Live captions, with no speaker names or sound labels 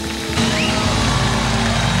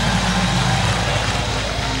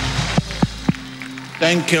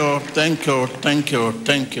Thank you, thank you, thank you,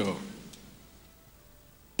 thank you.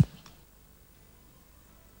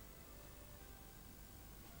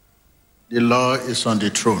 The Lord is on the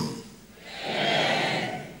throne.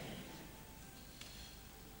 Amen.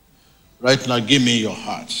 Right now, give me your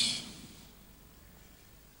heart.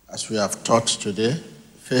 As we have taught today,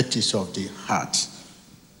 faith is of the heart.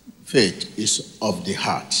 Faith is of the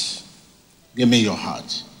heart. Give me your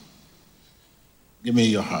heart. Give me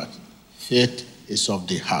your heart. Faith is of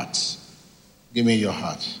the heart. Give me your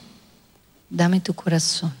heart. Dame tu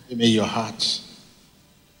corazón. Give me your heart.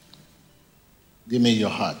 Give me your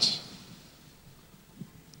heart.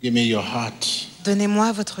 Give me your heart.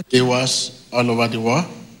 Donnez-moi votre It cœur. was all over the world.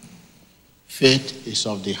 Faith is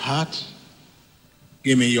of the heart.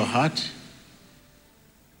 Give me your heart.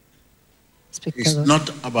 It's not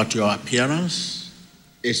about your appearance.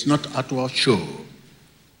 It's not outward show.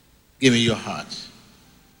 Give me your heart.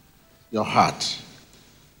 Your heart.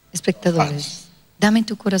 Espectadores, dame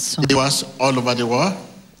tu corazón. It was all over the world.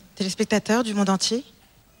 Téléspectateurs du monde entier,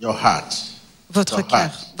 Your heart. votre Your cœur,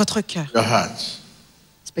 heart. votre cœur. Your heart.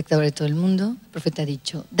 Espectadores de todo el mundo, el profeta ha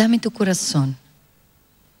dicho, dame tu corazón.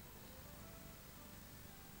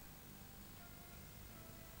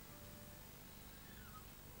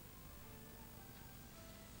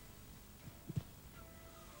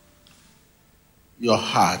 Your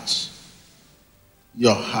heart.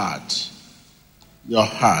 Your heart. Your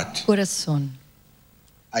heart. Corazón.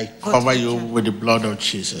 I cover you with the blood of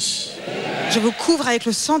Jesus. Je vous couvre avec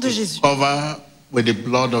le sang de Jésus. Cover with the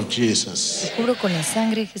blood of Jesus. Te cubro con la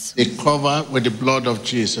sangre de Jesús. They cover with the blood of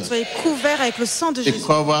Jesus. Soyez couverts avec le sang de They Jésus.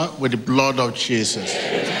 cover with the blood of Jesus.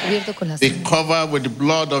 Cubierto con la They sangre. cover with the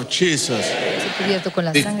blood of Jesus. Cubierto con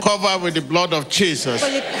la They sangre. cover with the blood of Jesus.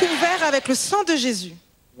 Soyez couverts avec le sang de Jésus.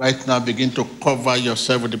 Right now, begin to cover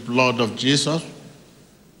yourself with the blood of Jesus.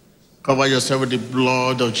 Cover yourself with the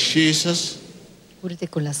blood of Jesus. Cúbrete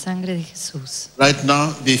con la sangre de Jesús. Right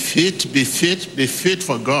now, be fit, be fit, be fit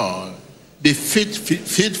for God. Be fit,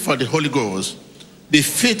 fit for the Holy Ghost. Be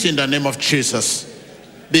fit in the name of Jesus.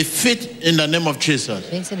 Be fit in the name of Jesus.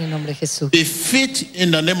 Vence en el nombre de Jesús. Be fit in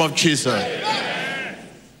the name of Jesus.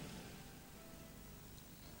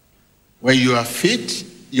 When you are fit,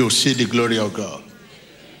 you'll see the glory of God.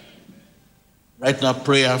 Right now,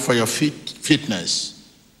 prayer for your fitness.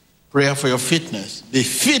 Prayer for your fitness. Be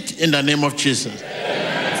fit in the name of Jesus.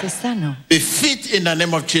 Sé sano. Be fit in the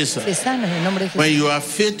name of Jesus. Sé sano en el nombre de Jesús. When you are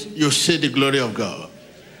fit, you see the glory of God.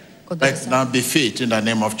 Con tu Right sangre. now, be fit in the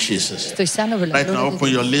name of Jesus. Estoy sano por la Right now, gloria de open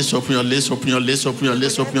your Dios. list, open your list, open your list, open your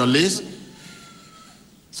list, open your list.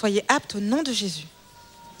 Soyez aptes au nom de Jésus.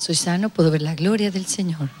 Soy sano, puedo ver la gloria del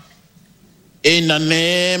Señor. In the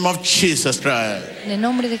name of Jesus Christ. En el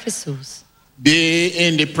nombre de Jesús. Be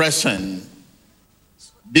in the present.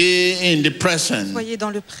 Be in the present. Soyez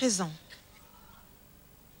dans le présent.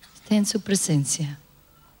 Esté en su presencia.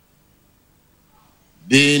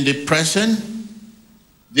 Be in the present.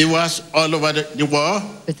 Viewers all over the world.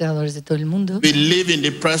 Espectadores de todo el mundo. We live in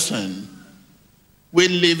the present. We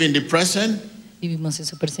live in the present. Vivimos en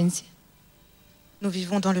su presencia. Nous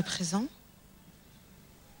vivons dans le présent.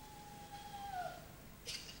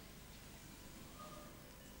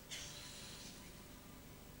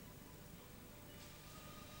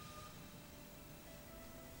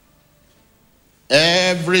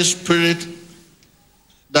 Every spirit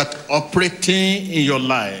that operating in your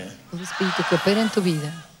life, Todo espíritu que opera en tu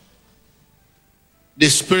vida. the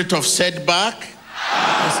spirit of setback,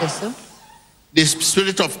 Proceso, the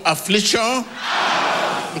spirit of affliction,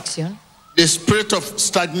 fricción, the spirit of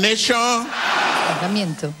stagnation,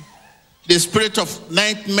 estancamiento. the spirit of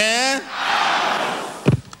nightmare,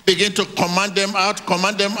 begin to command them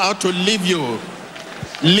out to leave you.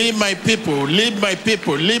 Leave my people, leave my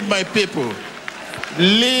people, leave my people,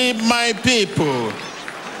 leave my people.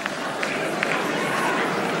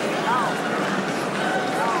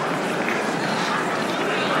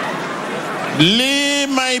 Leave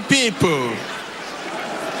my people.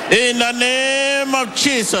 In the name of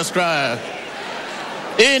Jesus Christ.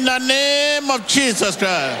 In the name of Jesus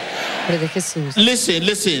Christ. Nombre de Jesús.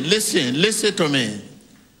 Listen to me.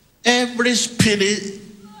 Every spirit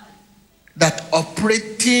that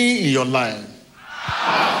operating in your life,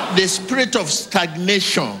 the spirit of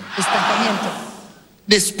stagnation, Estancamiento.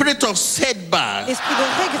 the spirit of setback, Esprit de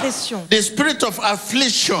régression. the spirit of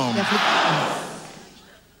affliction, De aflicción.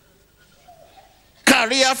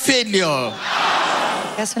 career failure.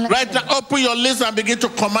 Caso en la Right now, open your lips and begin to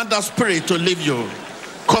command that spirit to leave you.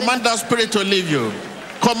 Command that spirit to leave you.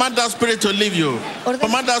 Command that spirit to leave you.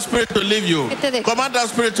 Command that spirit to leave you. Command that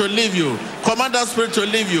spirit to leave you. Command that spirit to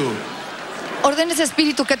leave you. Ordena ese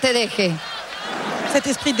espíritu que te deje. Cet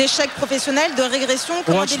esprit d'échec professionnel, de régression,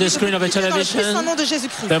 Watch the screen of the dans le television. puissant nom de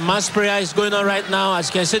Jésus-Christ. The mass prayer is going on right now. As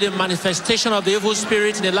you can see, the manifestation of the evil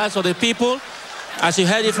spirit in the lives of the people. As you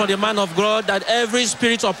heard it from the man of God, that every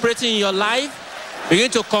spirit operating in your life, begin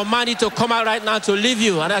to command it to come out right now to leave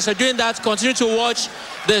you. And as you're doing that, continue to watch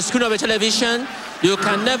the screen of the television. You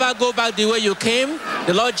can never go back the way you came.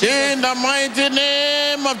 The Lord Jesus. In the mighty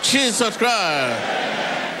name of Jesus Christ.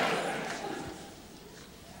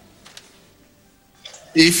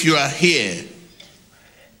 If you are here,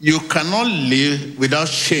 you cannot live without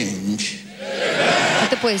change. No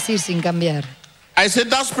te puedes ir sin cambiar. I said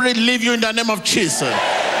that spirit leave you in the name of Jesus. Cet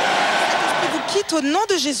esprit vous quitte au nom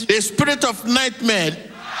de Jésus. The spirit of nightmare.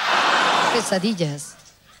 Pesadillas.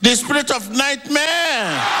 The spirit of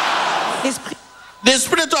nightmare. L'esprit The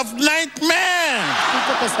spirit of nightmare.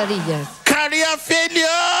 Espíritu de pesadillas. Career failure.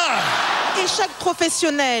 échec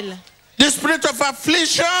professionnel. The spirit of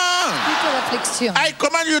affliction. Espíritu de aflicción. I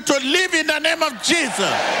command you to live in the name of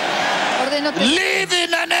Jesus. Ordeno que Live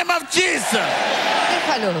in the name of Jesus.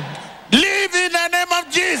 déjalo. Live in the name of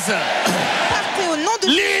Jesus. Partez au nom de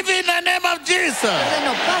Jésus. Live in the name of Jesus.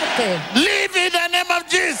 Ordeno parte. Live in the name of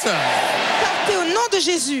Jesus. Partez au nom de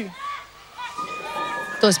Jésus.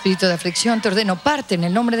 Todo espíritu de aflicción te ordeno parte en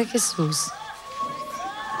el nombre de Jesús.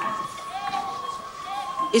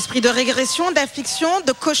 Esprit de régression, d'affliction,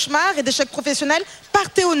 de cauchemar et d'échec professionnel,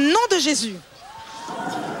 partez au nom de Jésus.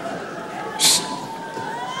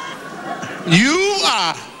 You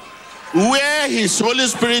are where His Holy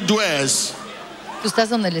Spirit dwells. Tú estás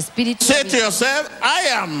donde el Espíritu Say to habita. yourself, I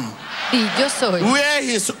am Sí, yo soy where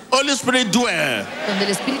His Holy Spirit dwells. donde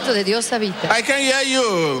el Espíritu de Dios habita. I can hear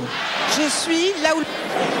you. Je suis là où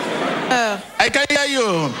I can hear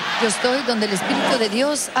you. Yo estoy donde el Espíritu de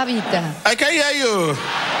Dios habita. I can hear you.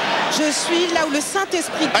 je suis là où le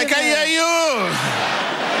Saint-Esprit I can hear demeure.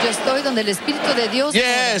 you. Yo estoy donde el Espíritu de Dios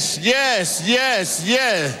Yes, yes, yes,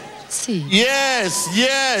 yes. mora. Sí, Yes,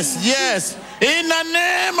 yes, yes. In the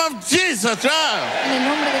name of Jesus Christ. en el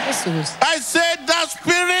nombre de Jesús. I said that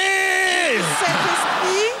spirit.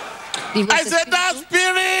 Saint-Esprit, Digo, I ese said that espíritu,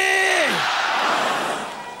 spirit.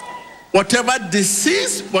 Whatever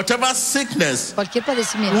disease, whatever sickness, cualquier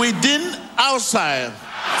padecimiento, within, outside,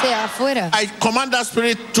 sea afuera, I command that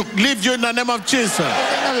spirit to leave you in the name of Jesus.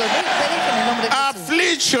 ordeno lo deje en el nombre de Jesús.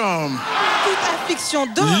 Affliction, toute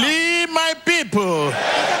affliction dehors. leave my people.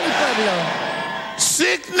 Deja mi pueblo.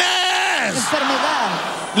 Sickness, Enfermedad,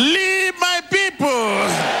 leave my people.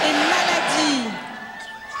 Et maladies.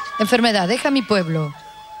 enfermedad, deja mi pueblo.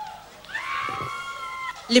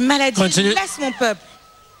 Les maladies, Continue. laisse mon peuple.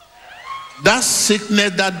 That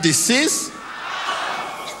sickness, that disease,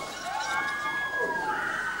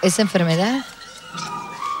 Esa enfermedad,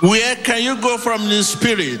 where can you go from the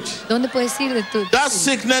spirit? ¿dónde puedes ir de tu? That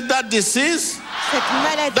sickness, that disease, Cette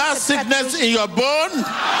maladie, that cette sickness pathologie, in your bone,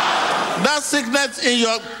 that sickness in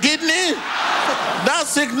your kidney, that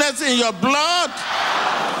sickness in your blood,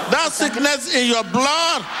 that sickness in your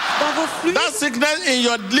blood, dans vos fluides, that sickness in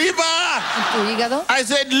your liver. En tu hígado. I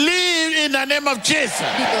said, leave in the name of Jesus.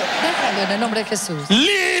 Digo, déjalo en el nombre de Jesús.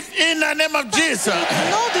 Leave in the name of Jesus. au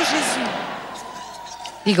nom de Jésus.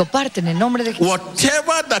 Digo, parte en el nombre de Jesús.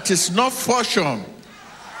 Whatever that is not function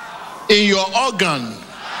in your organ,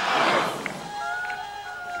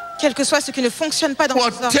 Quel que soit ce qui ne fonctionne pas dans vos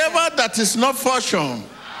organes, whatever that is not function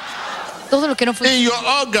Todo lo que no funciona in your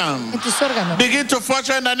organ, en tus órganos, begin to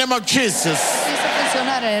function in the name of Jesus. empieza a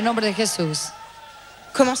funcionar en el nombre de Jesús.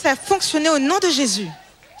 commencez à fonctionner au nom de Jésus.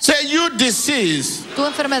 Say, you disease, Tu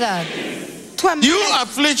enfermedad, Toi, you maladie,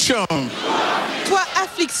 affliction, toi,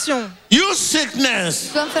 affliction, you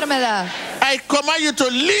sickness, tu enfermedad, I command you to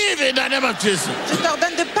live in the name of Jesus. je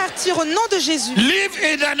t'ordonne de partir au nom de Jésus. Live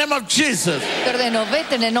in the name of Jesus. te ordeno,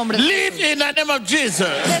 vete en el nombre de Live Jesús. in the name of Jesus.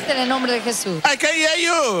 Vete en el nombre de Jesús. I can hear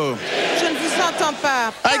you. Je ne vous entends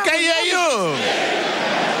pas. I can hear you.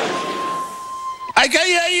 I can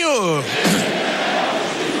hear you.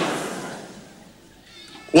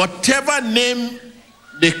 Whatever name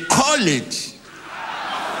they call it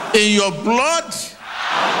in your blood,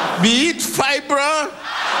 be it fiber,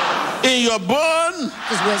 in your bone,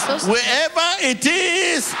 Tus huesos, wherever it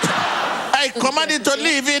is, I command it to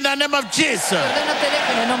live in the name of Jesus. ordeno te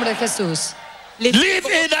deje en el nombre de Jesús. Les Live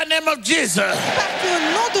in the name of Jesus. partez au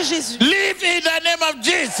nom de Jésus. Live in the name of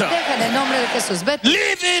Jesus. Deja en el nombre de Jesús. Vete,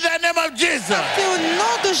 Live in the name of Jesus. Partez au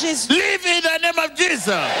nom de Jésus. Live in the name of Jesus.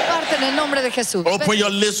 parte en el nombre de Jesús. Open Vete. your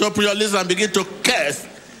lips and begin to curse.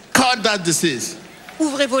 Cut that disease.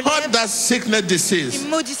 Ouvrez vos Cut lèvres that sickness et disease.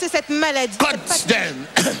 maudissez cette maladie. Cut cette pathologie. them.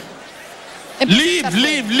 Empieza Live, a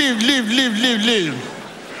live, live, live, live, live, live.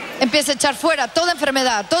 Empieza a echar fuera toda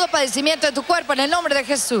enfermedad, todo padecimiento de tu cuerpo en el nombre de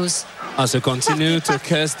Jesús. As we continue to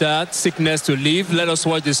curse that sickness to leave, let us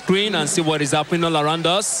watch the screen and see what is happening all around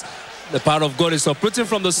us. The power of God is uprooting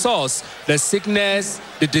from the source the sickness,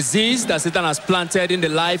 the disease that Satan has planted in the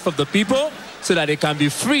life of the people so that they can be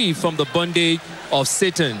free from the bondage of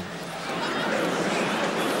Satan.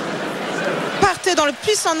 Partez dans le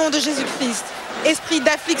puissant nom de Jésus-Christ. Esprit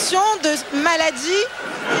d'affliction, de maladie,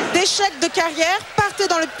 d'échec de carrière, partez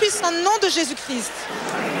dans le puissant nom de Jésus-Christ.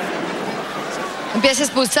 Empieza a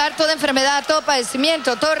expulsar toda enfermedad, todo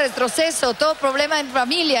padecimiento, todo retroceso, todo problema en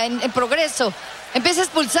familia, en progreso. Empieza a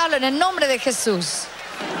expulsarlo en el nombre de Jesús.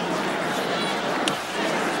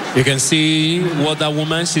 You can see what that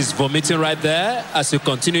woman, she's vomiting right there. As you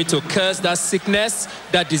continue to curse that sickness,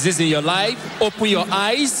 that disease in your life, open your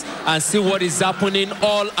eyes and see what is happening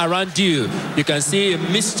all around you. You can see a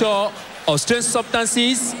mixture of strange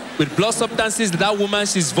substances with blood substances. That woman,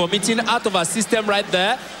 she's vomiting out of her system right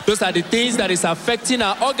there. Those are the things that is affecting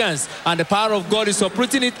her organs, and the power of God is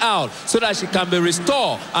uprooting it out so that she can be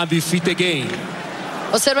restored and be fit again.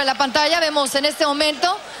 Observa en la pantalla, vemos en este momento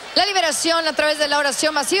la liberación a través de la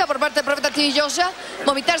oración masiva por parte del profeta T.B. Joshua.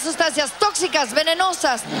 Vomitar sustancias tóxicas,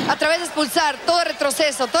 venenosas, a través de expulsar todo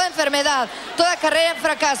retroceso, toda enfermedad, toda carrera en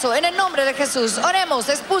fracaso. En el nombre de Jesús, oremos,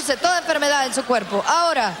 expulse toda enfermedad en su cuerpo.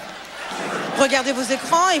 Ahora. Regardez vos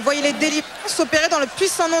écrans et voyez les délivrances s'opérer dans le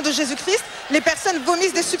puissant nom de Jésus-Christ. Les personnes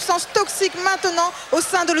vomissent des substances toxiques maintenant au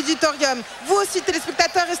sein de l'auditorium. Vous aussi,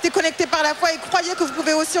 téléspectateurs, restez connectés par la foi et croyez que vous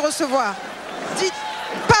pouvez aussi recevoir. Dites,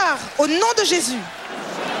 pars au nom de Jésus.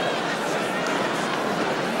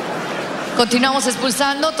 Continuamos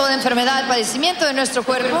expulsando toda enfermedad y padecimiento de nuestro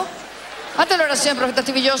cuerpo. Ante la oración del profeta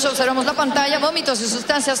T.B. Joshua, observamos la pantalla, vómitos y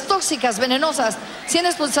sustancias tóxicas, venenosas, siendo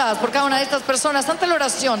expulsadas por cada una de estas personas. Ante la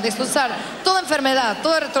oración de expulsar toda enfermedad,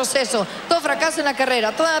 todo retroceso, todo fracaso en la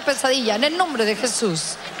carrera, toda pesadilla, en el nombre de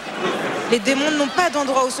Jesús. Les démons n'ont pas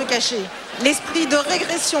d'endroit où se cacher. L'esprit de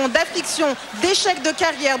régression, d'affliction, d'échec de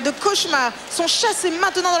carrière, de cauchemar sont chassés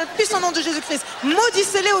maintenant dans le puissant nom de Jésus-Christ.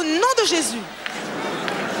 Maudissez-les au nom de Jésus.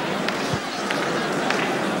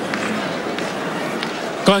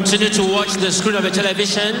 Continue to watch the screen of the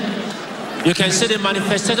television. You can see the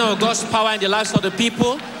manifestation of God's power in the lives of the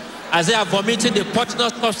people as they are vomiting the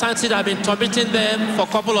poisonous substances that have been tormenting them for a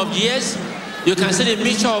couple of years. You can see the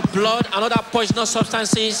mixture of blood and other poisonous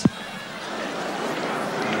substances.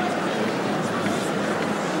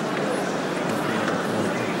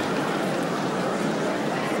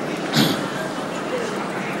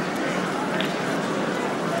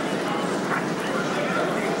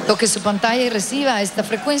 Toque su pantalla y reciba esta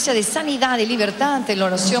frecuencia de sanidad y libertad ante la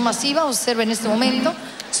oración masiva. Observe en este momento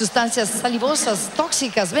sustancias salivosas,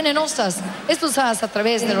 tóxicas, venenosas, expulsadas a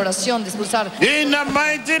través de la oración de expulsar. In the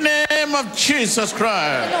mighty name of Jesus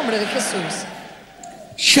Christ. En el nombre de Jesús.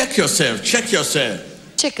 Check yourself, check yourself.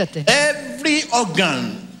 Chécate. Every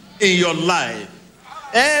organ in your life,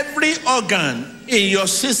 every organ in your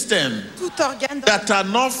system Tout organe that are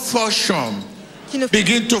not function, qui ne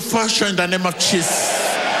begin to function in the name of Jesus.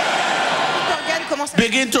 commence à...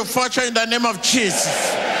 Begin to function in the name of Jesus.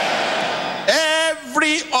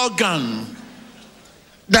 Every organ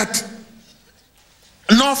that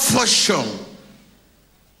not function,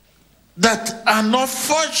 that are not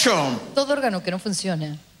function, Todo órgano que no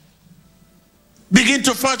funciona. begin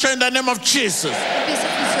to function in the name of Jesus. Empieza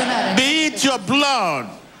a funcionar. Be it your blood,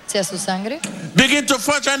 Sea su sangre. begin to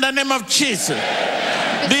function in the name of Jesus.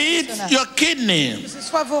 Be it your kidney, Que ce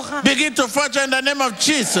soit vos reins. begin to function in the name of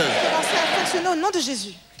Jesus. Commencez à fonctionner au nom de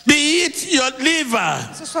Jésus. Be it your liver,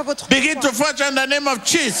 Que ce soit votre begin foie. to function in the name of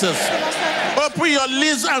Jesus. Commencez à Open your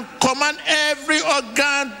lips and command every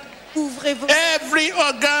organ, ouvrir vos every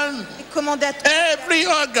organ, et commandez à every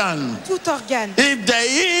organ. tout organe. If there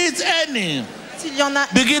is any, S'il y en a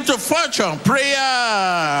begin to function.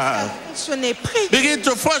 Prayer. fonctionné, prie. Begin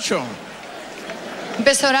to function.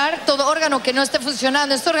 Empieza a orar. Todo órgano que no esté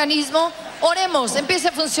funcionando en su organismo, oremos. Empiece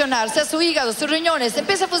a funcionar. Sea su hígado, sus riñones.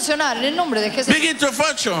 Empieza a funcionar en el nombre de Jesús. Begin to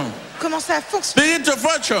function. Commencez à fonctionner. Begin to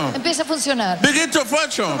function. Empieza a funcionar. Begin to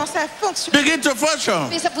function. Commencez à fonctionner. Begin to function.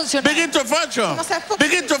 Empieza a funcionar. Begin to function.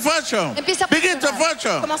 Begin to function. Empieza a Begin to funcionar.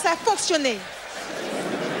 function. Commencez à fonctionner.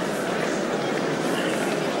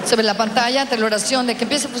 Sobre la pantalla, ante la oración de que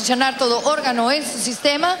empiece a funcionar todo órgano en su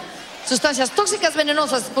sistema, sustancias tóxicas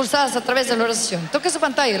venenosas expulsadas a través de la oración. Toque su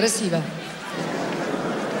pantalla y reciba.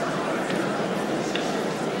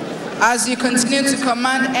 As you continue to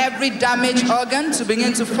command every damaged organ to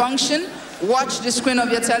begin to function, watch the screen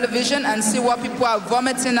of your television and see what people are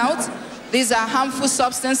vomiting out. These are harmful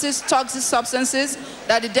substances, toxic substances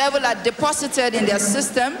that the devil had deposited in their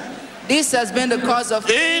system. This has been the cause of...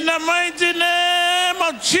 In the mighty name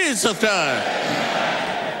of Jesus Christ.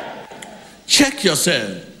 Check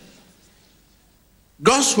yourself.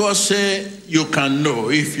 God's word says you can know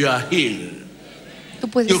if you are healed.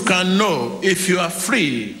 You can know if you are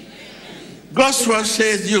free. God's word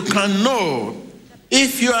says you can know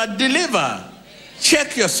if you are delivered.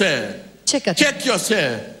 Check yourself. Check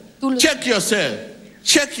yourself. Check yourself.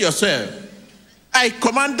 Check yourself. I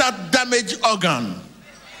command that damaged organ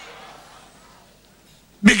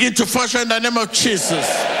begin to function in the name of Jesus.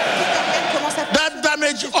 That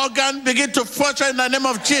damaged organ begin to function in the name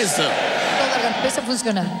of Jesus.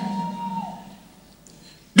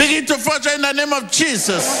 Begin to function in the name of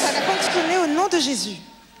Jesus. Au nom de Jésus.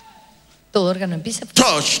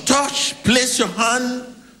 Touch. Place your hand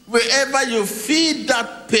wherever you feel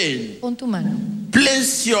that pain. Pon tu mano.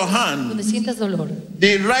 Place your hand. Donde sientas dolor.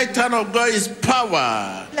 The right hand of God is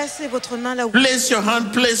power. Placez votre main là où. Place your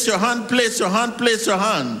hand. Place your hand. Place your hand. Place your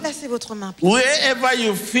hand. Placez votre main. Wherever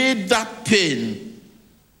you feel that pain,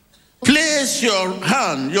 place your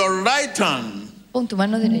hand, your right hand. Pon tu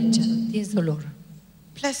mano derecha. Tienes dolor.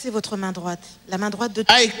 Placez votre main droite. La main droite de...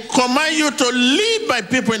 I command you to live by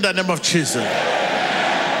people in the name of Jesus.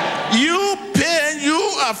 You pain, you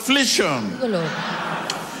affliction, Dolor.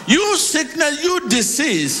 you sickness, you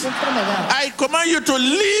disease. I command you to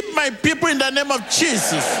leave my people in the name of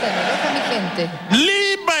Jesus.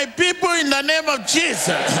 Leave my people in the name of Jesus.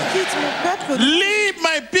 Leave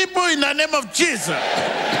my people in the name of Jesus.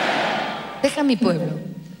 Deja mi pueblo.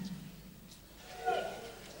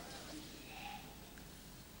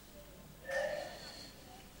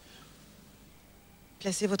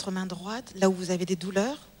 Placez votre main droite là où vous avez des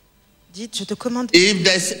douleurs. Dites, je te commande. If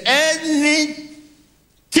there's anything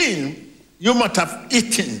you must have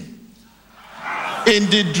eaten in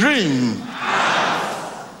the dream,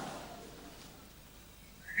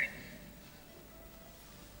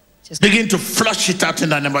 begin to flush it out in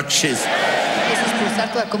the name of Jesus.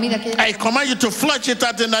 I command you to flush it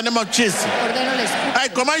out in the name of Jesus. I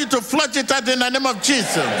command you to flush it out in the name of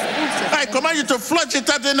Jesus. I command you to flush it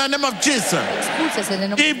out in the name of Jesus.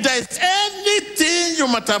 If there is anything you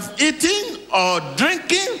must have eaten or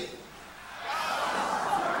drinking,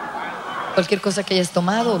 Cualquier cosa que hayas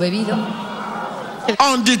tomado o bebido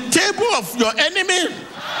on the table of your enemy,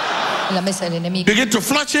 en la mesa del enemigo. begin to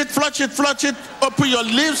flush it, flush it, flush it. Open your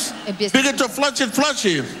lips. Begin to flush it, flush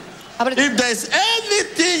it. If there is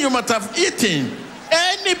anything you must have eaten,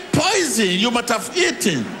 any poison you must have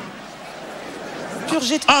eaten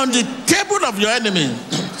on the table of your enemy,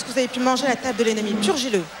 Ce que vous avez pu manger à la table de l'ennemi,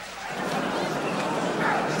 purgez-le.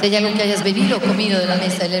 Si hay algo que hayas bebido o comido de la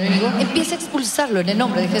mesa del enemigo, empieza a expulsarlo en el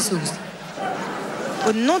nombre de Jesús.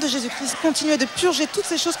 Au nom de Jésus-Christ, continuez de purger toutes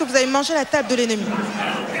ces choses que vous avez mangées à la table de l'ennemi.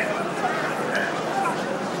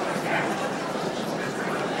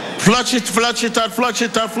 flush it, flush it out, flush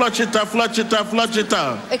it out, flush it out, flush it out, flush it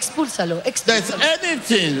out. Expúlsalo, There's expúlsalo.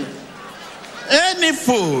 anything, any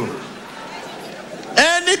food,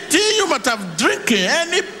 anything you must have drinking,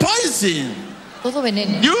 any poison Todo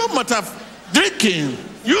veneno you must have drinking,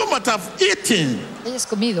 you must have eaten que hayas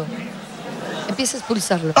comido, empieza a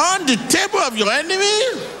expulsarlo. on the table of your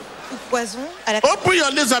enemy. Ou poison à la Open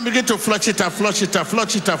your lips and begin to flush it out, flush it out,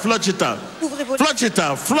 flush it out, flush it out. Ouvrez vos Flush it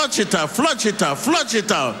out, flush it out, flush it out, flush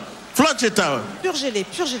it out, flush it out. purgez-les,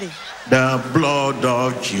 purgez-les. The blood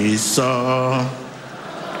of Jesus.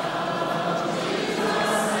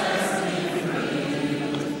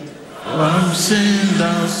 From sin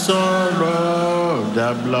and sorrow,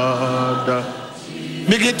 the blood.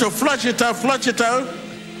 Begin to flush it out, flush it out,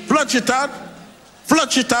 flush it out,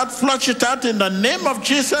 flush it out, flush it out in the name of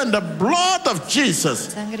Jesus and the blood of Jesus.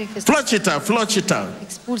 Sangre que Flush it out, flush it out.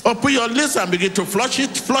 expulsa. Open your lips and begin to flush it,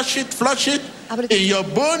 flush it, flush it. In your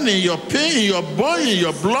bone, in your pain, in your bone, in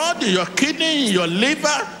your blood, in your kidney, in your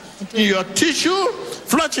liver, in your tissue.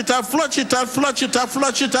 Flush it out, flush it out, flush it out,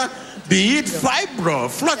 flush it out. Be it fibro,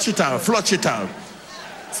 flush it out, flush it out.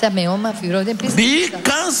 Sea meoma, fibroide, empieza Be a it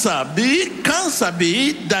cancer, be it cancer, be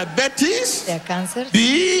it diabetes, sea cáncer,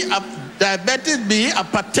 be it diabetes, be it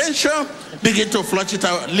hypertension. Begin to flush it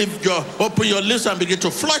out. Open your lips and begin to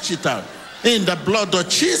flush it out. In the blood of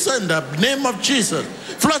Jesus, in the name of Jesus.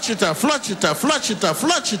 Flush it out, flush it out, flush it out,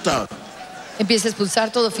 flush it out. empieza a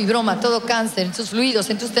expulsar todo fibroma, todo cáncer en tus fluidos,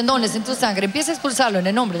 en tus tendones, en tu sangre. Empieza a expulsarlo en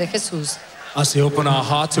el nombre de Jesús. As we open our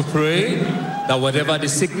heart to pray, that whatever the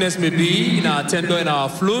sickness may be in our tendon, in our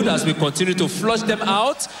fluid, as we continue to flush them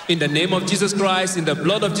out in the name of Jesus Christ, in the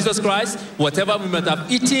blood of Jesus Christ, whatever we might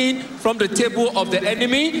have eaten from the table of the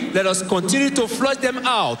enemy, let us continue to flush them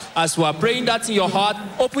out. As we are praying that in your heart,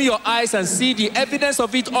 open your eyes and see the evidence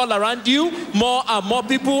of it all around you. More and more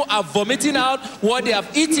people are vomiting out what they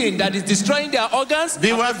have eaten that is destroying their organs.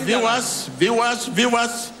 Viewers.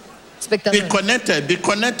 Be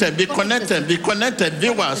connected,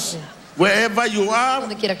 viewers. Wherever you are,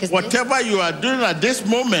 whatever you are doing at this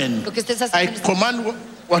moment, I command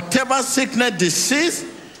whatever sickness, disease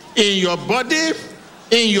in your body,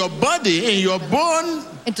 in your bone,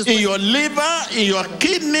 in your liver, in your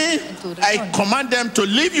kidney, I command them to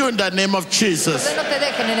leave you in the name of Jesus.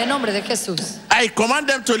 I command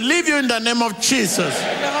them to leave you in the name of Jesus.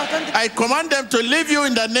 I command them to leave you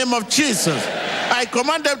in the name of Jesus. I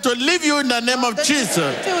command them to leave you in the name of Jesus.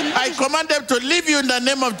 I command them to leave you in the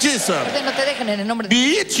name of Jesus.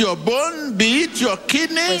 Be it your bone, be it your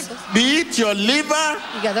kidney, be it your liver,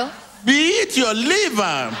 be it your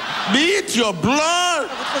liver, be it your blood,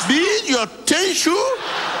 be it your tissue,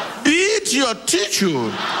 be it your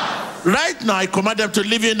tissue. Right now, I command them to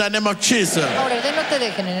leave you in the name of Jesus.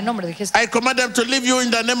 I command them to leave you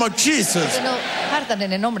in the name of Jesus.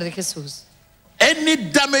 Any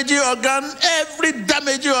damaging organ, every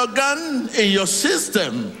damaging organ in your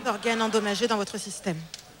system. Organe endommagé dans votre système.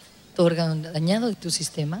 Tu órgano dañado de tu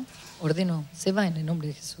sistema, ordeno, se va en el nombre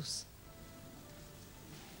de Jesús.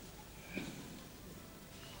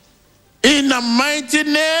 In the mighty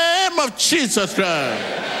name of Jesus Christ.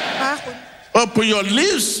 Open your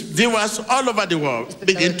lips, viewers all over the world.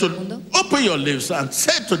 Begin to open your lips and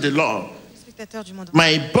say to the Lord,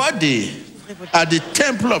 my body are the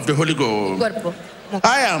temple of the Holy Ghost.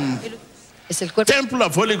 I am temple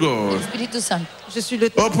of Holy Ghost.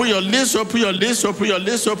 Open your lips, open your lips, open your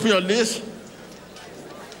lips, open your lips.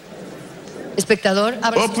 Espectador,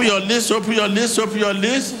 open your lips, open your lips, open your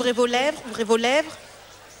lips. Ouvrez vos lèvres, ouvrez vos lèvres.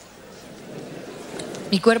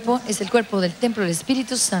 Mi cuerpo es el cuerpo del templo del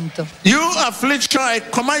Espíritu Santo. You affliction, I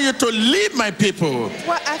command you to leave my people.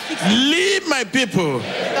 Leave my people.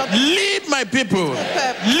 Leave my people.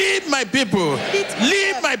 Leave my people.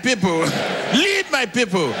 Leave my people. Leave my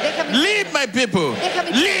people. Leave my people.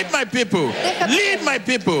 Leave my people. Leave my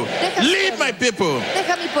people. Leave my people.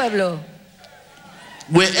 Deja mi pueblo.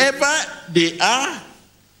 Wherever they are,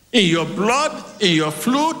 in your blood, in your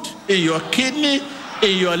fluid, in your kidney,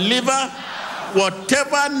 in your liver,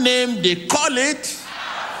 whatever name they call it,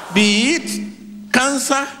 be it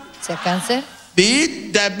cancer, be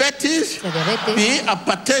it diabetes, be it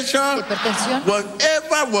hypertension,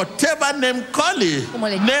 whatever name call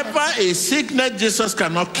it, never a sickness Jesus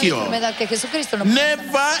cannot cure,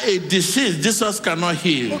 never a disease Jesus cannot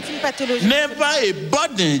heal, never a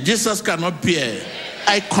burden Jesus cannot bear.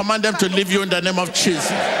 I command them to leave you in the name of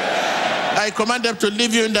Jesus. I command them to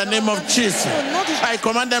leave you in the name of Jesus. I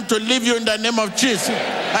command them to leave you in the name of Jesus.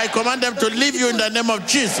 I command them to leave you in the name of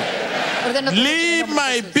Jesus. Leave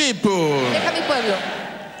my people.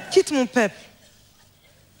 Quitte mon peuple.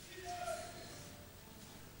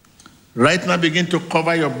 Right now, begin to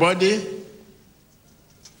cover your body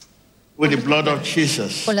with the blood of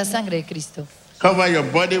Jesus. Con la sangre de Cristo. Cover your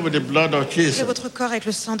body with the blood of Jesus. Couvrez votre corps avec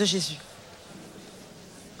le sang de Jésus.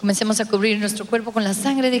 Comencemos a cubrir nuestro cuerpo con la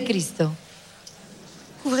sangre de Cristo.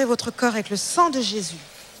 Couvrez votre corps avec le sang de Jésus.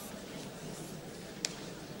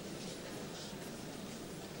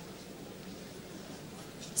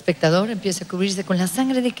 Espectador, empieza a cubrirse con la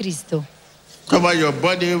sangre de Cristo. Cover your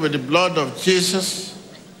body with the blood of Jesus.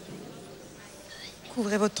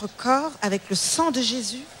 Couvrez votre corps avec le sang de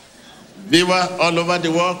Jésus. Viewers all over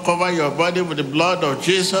the world, cover your body with the blood of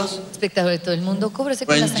Jesus. Espectador de todo el mundo, cúbrese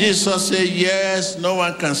con la When sangre. Jesus said yes, no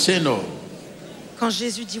one can say no. Quand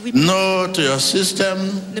Jésus dit oui, No to your system,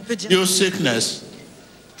 ne peut dire your sickness.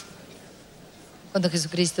 Cuando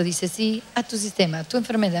Jesucristo dice sí a tu sistema, a tu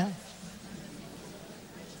enfermedad.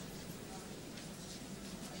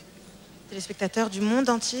 Téléspectateurs du monde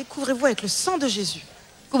entier, couvrez-vous avec le sang de Jésus.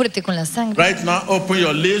 Cúbrete con la sangre. Right now, open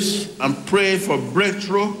your lips and pray for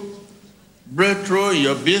breakthrough. Breakthrough in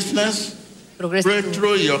your business. Progreso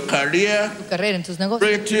Breakthrough in your career. tu carrera, en tus negocios.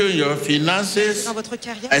 Breakthrough in your finances. Dans votre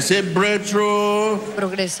carrière, I say breakthrough.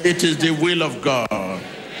 Progreso. It is the will of God.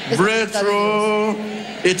 Breakthrough.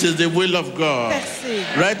 It is the will of God.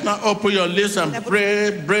 Right now, open your lips and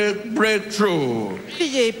pray. Breakthrough.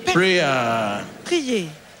 priez, Prayer. priez.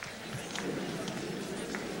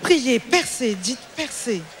 Priez, percez, dites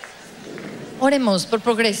percez. Oremos por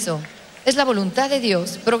progreso. Es la voluntad de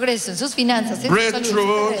Dios. Progreso en sus finanzas, en su salud, en su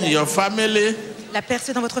Breakthrough in carrera. your family. La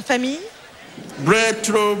percée dans votre famille,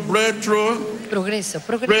 Breakthrough, breakthrough, Progreso,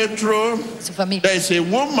 progreso. breakthrough. Su familia. There is a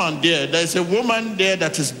woman there. There is a woman there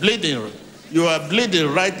that is bleeding. You are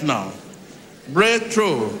bleeding right now.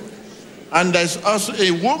 Breakthrough. And there's also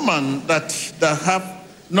a woman that have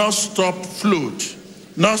non-stop fluid.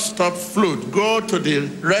 Non-stop fluid. Go to the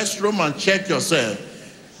restroom and check yourself.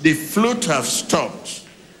 The fluid have stopped.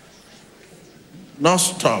 Not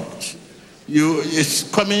stopped. It's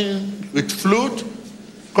coming with fluid.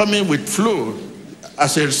 Coming with fluid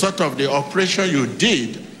as a result of the operation you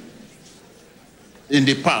did in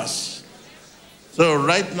the past. So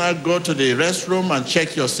right now, go to the restroom and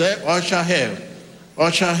check yourself. Usher help.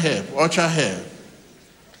 Usher help. Usher help.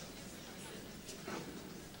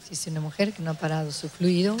 Si es una mujer que no ha parado su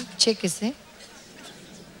fluido, chéquese.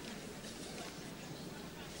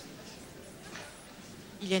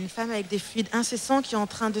 Il y a une femme avec des fluides incessants qui est en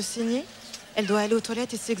train de saigner. Elle doit aller aux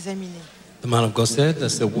toilettes et s'examiner. The man of God said,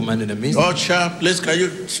 there's a woman in the midst. Usher, please, can you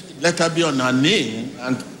let her be on her knee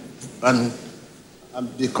and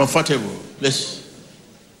be comfortable, please.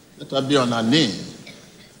 Let her be on her knee.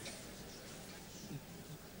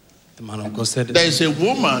 The man of God said, There is a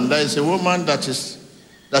woman that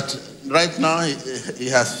right now he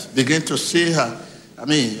has begun to see her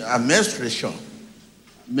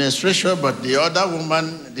menstruation, but the other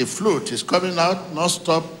woman, the fluid is coming out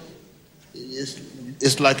non-stop.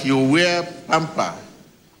 It's like you wear pamper.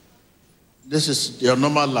 This is your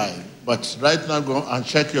normal life. But right now, go and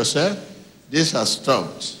check yourself. This has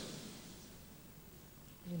stopped.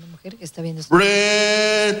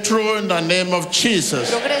 Breakthrough in the name of Jesus.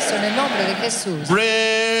 Progreso en el nombre de Jesús.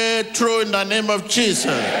 Breakthrough in the name of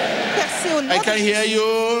Jesus. I can hear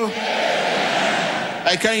you.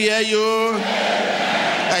 I can hear you.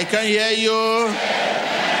 I can hear you.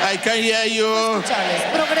 I can hear you.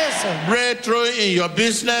 Progreso. Breakthrough in your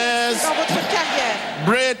business. Dans votre carrière.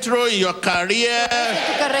 Breakthrough in your career. En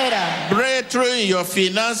tu carrera. Breakthrough in your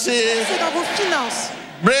finances. C'est dans vos finances.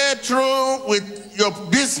 Breakthrough with your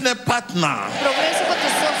business partner. Progreso con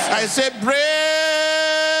tus socios. I say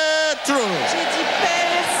breakthrough. J'ai dit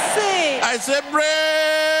percée. I say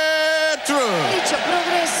breakthrough. Dicho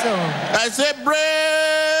progreso. I say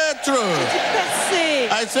breakthrough. J'ai dit percée.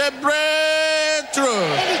 I say breakthrough.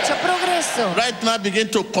 He dicho progreso. Right now, begin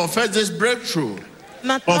to confess this breakthrough.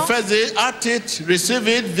 Maintenant, Confess it, act it, receive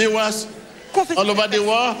it, viewers confessez. all over the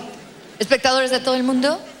world. Espectadores de todo el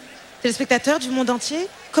mundo, Téléspectateurs du monde entier,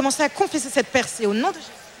 commencez à confesser cette percée au nom de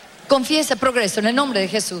Jésus. confiesa progreso en el nombre de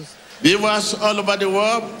Jesús. Viewers all over the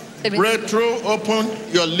world, breakthrough, open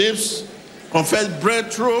your lips, confess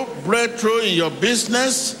breakthrough, breakthrough in your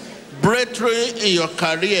business, breakthrough in your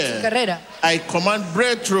career. Carrera. I command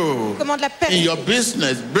breakthrough Commande la in percée. your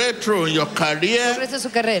business, breakthrough in your career, Progreso en su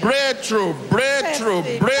carrera. breakthrough, breakthrough,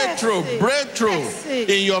 Percée, breakthrough, percée, breakthrough percée.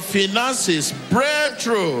 in your finances,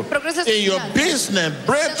 breakthrough Progreso en in sus your finanzas. business,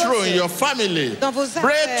 breakthrough in your family, Dans vos affaires.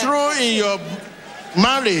 breakthrough in your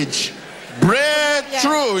marriage,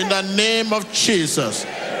 breakthrough in the name of Jesus.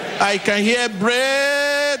 I can hear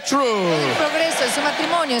breakthrough. Progreso en su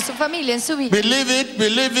matrimonio, en su familia, en su vida. Believe it,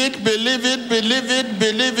 believe it, believe it, believe it,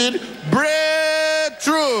 believe it.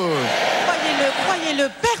 Breakthrough. Croyez-le, croyez-le,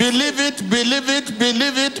 percée. Believe it, believe it,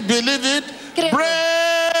 believe it, believe it. Creo.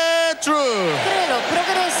 Breakthrough. Creo,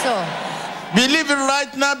 progreso. Believe it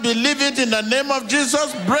right now, believe it in the name of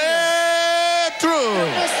Jesus. Breakthrough.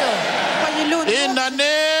 Progreso. Croyez-le au In nom. the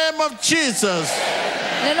name of Jesus.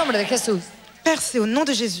 En el nombre de Jesús. Percée au nom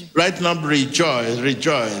de Jésus. Right now, rejoice,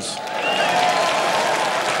 rejoice.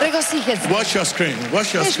 Regocíjense. Watch your screen,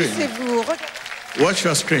 watch your screen. Réjouissez-vous. Regardez. Watch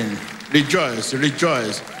your screen. Rejoice,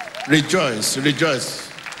 rejoice, rejoice, rejoice,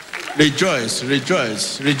 rejoice,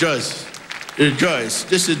 rejoice, rejoice, rejoice.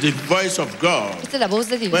 This is the voice of God. Esta es la voz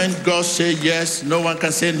de Dios. When God says yes, no one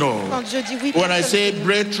can say no. Quand Dieu dit oui, When I personne say ne dit non.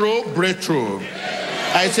 breakthrough, breakthrough.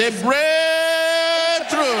 I say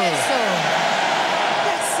breakthrough.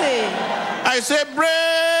 Percée. I say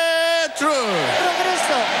breakthrough.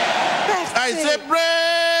 Progreso. I say Percée.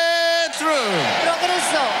 breakthrough.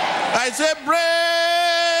 Progreso. I say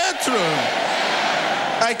breakthrough.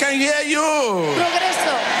 I can hear you.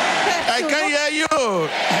 Progreso. I can hear you.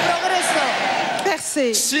 Progreso.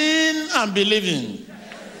 Percée. Seeing and believing.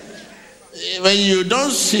 When you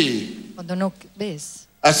don't see Cuando no ves,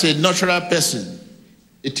 as a natural person,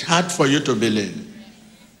 it's hard for you to believe.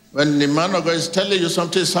 When the man of God is telling you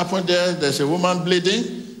something is happening there, there's a woman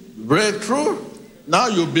bleeding, breakthrough. Now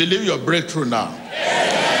you believe your breakthrough now.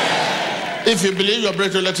 If you believe your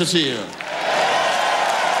breakthrough, let us see you.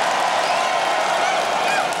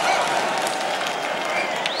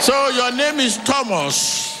 So your name is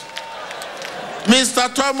Thomas.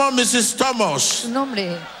 Mr. Thomas, Mrs. Thomas. Su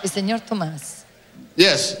nombre es Señor Tomás.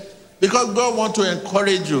 Yes, because God wants to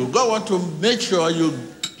encourage you. God wants to make sure you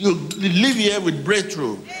live here with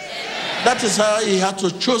breakthrough. That is how he had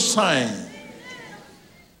to choose sign.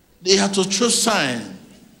 He had to choose sign.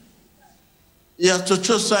 He had to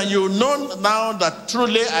choose sign. You know now that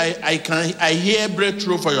truly I hear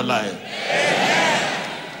breakthrough for your life.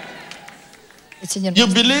 You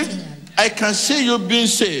believe I can see you being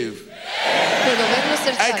saved.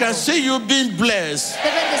 I can see you being blessed.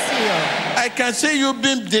 I can see you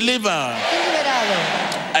being delivered.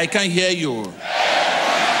 I can hear you.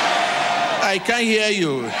 I can hear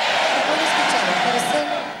you.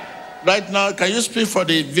 Right now, can you speak for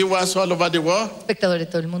the viewers all over the world? Espectadores de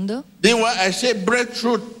todo el mundo. I say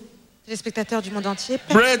breakthrough. Les spectateurs du monde entier.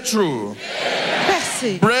 Breakthrough.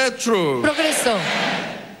 Percée. Breakthrough. Progreso.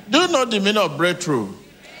 Do you know the meaning of breakthrough?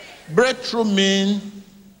 Breakthrough means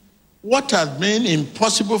what has been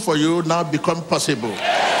impossible for you now become possible.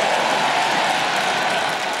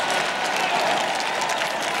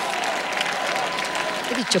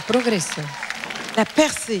 He dicho progreso. La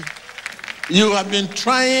percée. You have been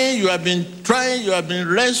trying, you have been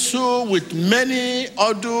wrestled with many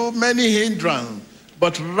hindrances.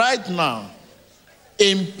 But right now,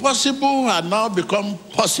 impossible has now become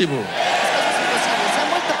possible.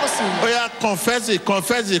 Oh yeah, confess it.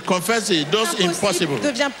 Those impossible.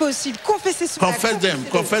 Devient possible. Confessez cela.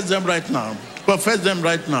 Confess them right now. Confess them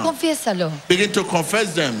right now. Confiésalo. Begin to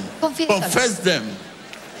confess them. Confiésalo. Confess them.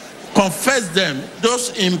 Confess them.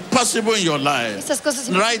 Those impossible in your life. Esas cosas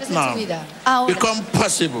right imposibles now en tu vida. Ahora become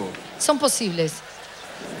possible. son posibles.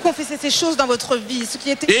 Confessez ces choses dans votre vie, ce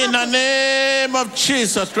qui était In the name of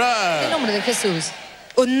Jesus En Christ. nombre de Jesús.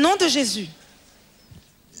 au nom de Jésus.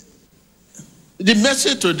 The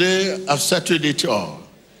message today has settled it all.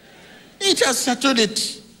 It has settled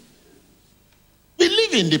it. We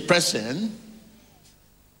live in the present,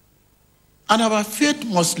 and our faith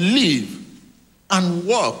must live and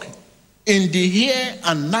walk in the here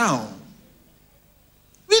and now.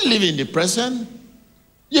 We live in the present.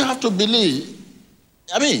 You have to believe.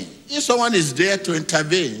 I mean, if someone is there to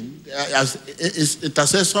intervene as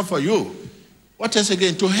intercessor for you, what else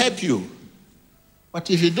again? To help you. But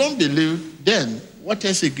if you don't believe, then what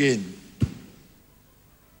else again?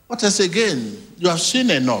 What else again? You have seen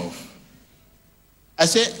enough. I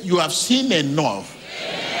say you have seen enough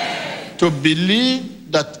to believe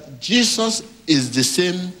that Jesus is the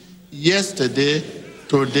same yesterday,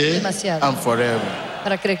 today, Demasiado. and forever.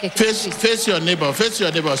 Para creer que Face your neighbor. Face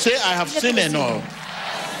your neighbor. Say, I have seen enough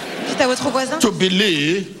Dites à votre voisin. to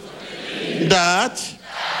believe that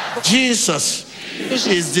Jesus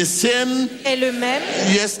is the same Est le même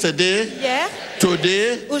yesterday, hier,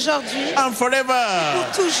 today, aujourd'hui, and forever.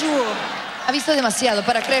 pour toujours. ha visto demasiado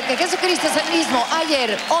para creer que Jesucristo es el mismo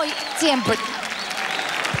ayer, hoy, siempre.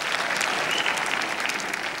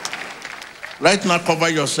 Right now, cover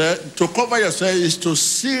yourself. To cover yourself is to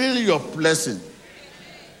seal your blessing.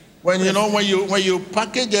 When you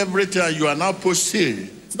package everything and you are now put seal,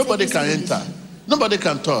 nobody can enter. Nobody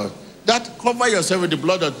can touch. That cover yourself with the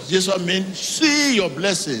blood of Jesus means seal your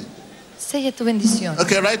blessing. Sella tu bendición.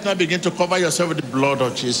 Okay, right now begin to cover yourself with the blood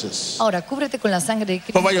of Jesus. Ahora, cúbrete con la sangre de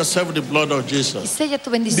Cristo Cover yourself with the blood of y Jesus. sella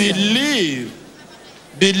tu bendición.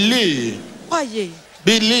 Believe. Croyez.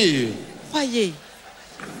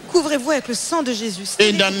 Couvrez-vous avec le sang de Jésus.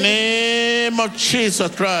 In the name of Jesus En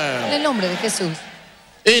Christ. el nombre de Jesús.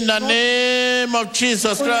 In the name of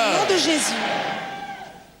Jesus Au nom de Christ. Jésus.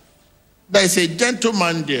 There is a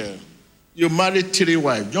gentleman there. You married 3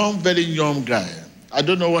 wives. Very young guy. I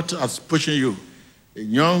don't know what is pushing you.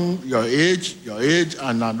 Your age,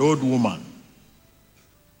 and an old woman.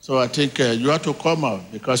 So I think you have to come out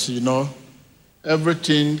because,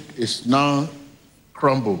 everything is now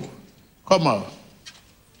crumbled. Come out.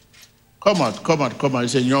 Come out.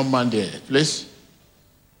 It's a young man there, please.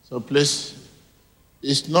 So please,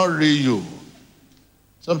 it's not really you.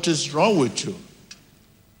 Something's wrong with you.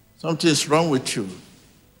 Something's wrong with you.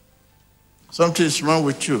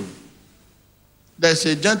 There's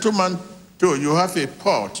a gentleman too. You have a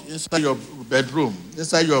pot inside your bedroom,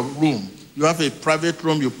 inside your room. You have a private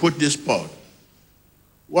room, you put this pot.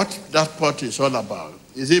 What that pot is all about?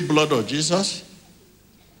 Is it blood of Jesus?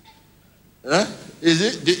 Is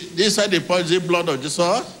it inside the pot, is it blood of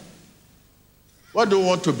Jesus? What do you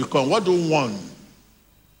want to become? What do you want?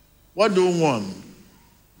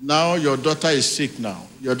 Now your daughter is sick now.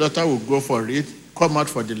 Your daughter will go for it, come out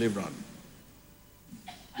for deliverance.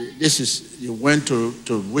 You went to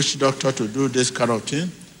which doctor to do this kind of thing?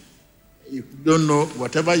 You don't know,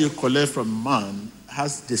 whatever you collect from man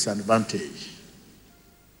has disadvantage.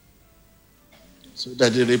 So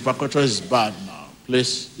that the repercussion is bad now.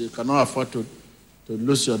 Please, you cannot afford to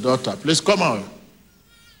lose your daughter. Please come out.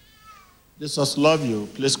 Jesus love you.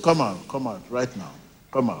 Please come out right now.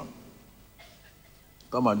 Come out.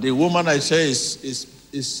 Come on. The woman I say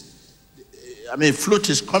flute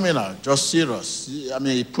is coming out. Just serious.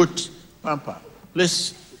 Put pamper.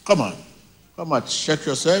 Please come on. Come out. Check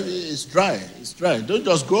yourself. It's dry. It's dry. Don't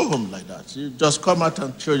just go home like that. You just come out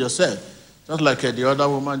and show yourself. Just like the other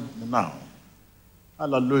woman now.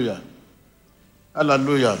 Hallelujah.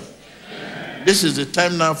 Hallelujah. Amen. This is the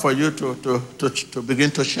time now for you to begin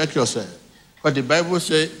to check yourself. But the Bible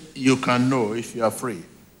says you can know if you are free.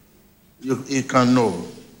 You can know.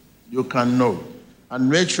 You can know. And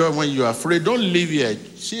make sure when you are free, don't leave here.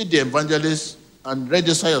 See the evangelist and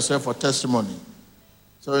register yourself for testimony.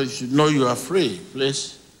 So you should know you are free,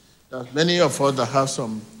 please. There's many of us that have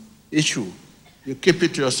some issue. You keep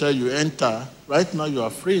it to yourself, you enter. Right now you are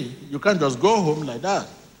free. You can't just go home like that.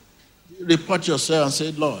 You report yourself and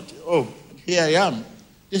say, Lord, here I am.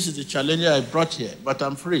 This is the challenge I brought here, but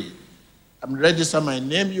I'm free. I'm registered my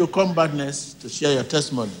name. You come back next to share your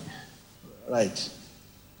testimony. Right.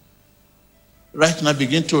 Right now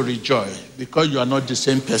begin to rejoice because you are not the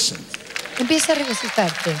same person. Empieza a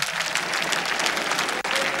regocijarte.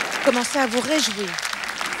 Commencez à vous réjouir.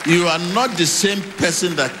 You are not the same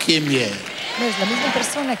person that came here. No es la misma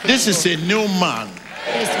persona que This llegó. is a new man.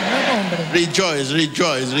 Es un nuevo hombre. Rejoice,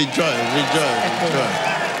 rejoice, rejoice, rejoice, rejoice.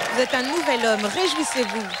 Vous êtes un nouvel homme.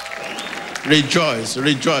 Réjouissez-vous. Rejoice,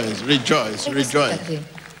 rejoice, rejoice, rejoice.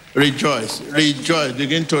 Rejoice, rejoice.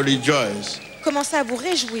 Begin to rejoice. Commencez à vous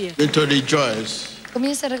réjouir. Begin to rejoice.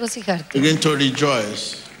 Comienza a regocijarte. Begin to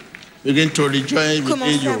rejoice. Begin to rejoice within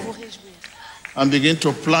Commencez à vous you. réjouir. And begin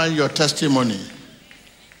to plan your testimony.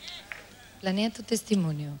 Planea tu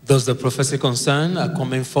testimonio. Those the prophetic concern are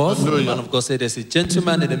coming forth. The Hallelujah. man of God said there's a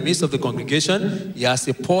gentleman in the midst of the congregation. He has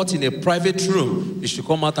a pot in a private room. He should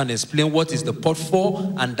come out and explain what is the pot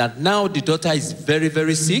for, and that now the daughter is very,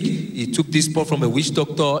 very sick. He took this pot from a witch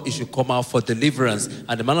doctor. He should come out for deliverance.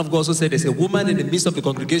 And the man of God also said there's a woman in the midst of the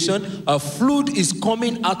congregation. A fluid is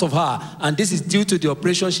coming out of her, and this is due to the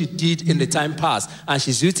operation she did in the time past. And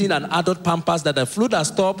she's using an adult pampers that the fluid has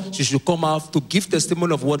stopped. She should come out to give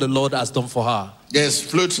testimony of what the Lord has done for her. Yes,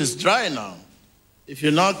 flute is dry now. If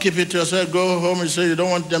you now keep it to yourself, go home and say you don't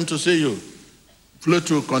want them to see you, flute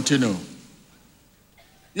will continue.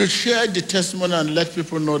 You share the testimony and let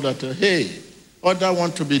people know that, hey, others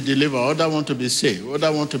want to be delivered, others want to be saved,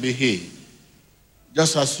 others want to be healed.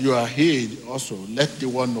 Just as you are healed also, let the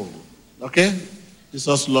one know. Okay?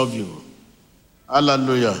 Jesus loves you.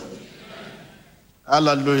 Hallelujah.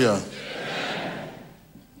 Hallelujah.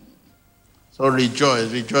 So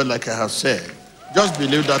rejoice, rejoice like I have said. Just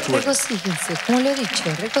believe that word. Regocíjense, como le he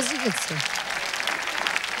dicho, regocíjense.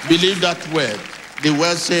 Believe that word. The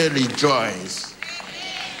word says rejoice.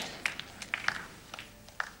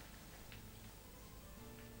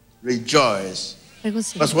 Rejoice.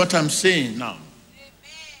 Regocíjense. That's what I'm seeing now.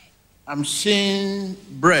 I'm seeing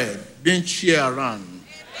bread being shared around.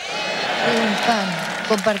 Un pan,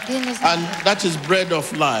 compartiendo. And that is bread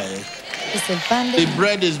of life. Es el pan de The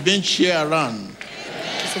bread is being shared around.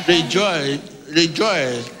 es el pan. Rejoice,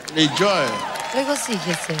 rejoice, rejoice.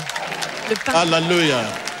 Regocíjese. Le pain, Hallelujah.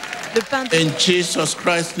 le pain de... In Jesus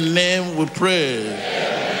Christ's name we pray.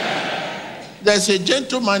 There's a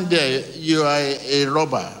gentleman there. You are a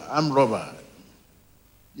robber. I'm robber.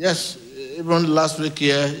 Yes, even last week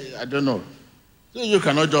here, I don't know. So you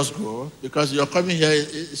cannot just go because you're coming here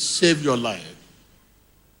to save your life.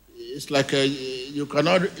 It's like you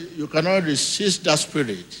cannot resist that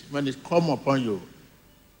spirit when it comes upon you.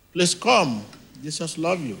 Please come. Jesus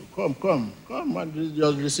loves you. Come and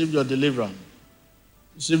just receive your deliverance.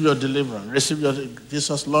 Receive your deliverance. Receive your.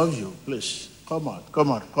 Jesus loves you. Please come out.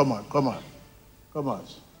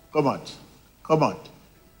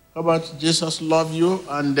 Jesus loves you,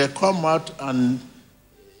 and they come out, and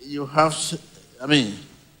you have.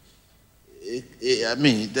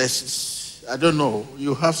 There's. I don't know.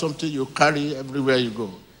 You have something you carry everywhere you go.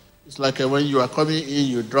 It's like when you are coming in,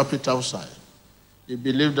 you drop it outside. You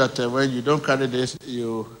believe that when you don't carry this,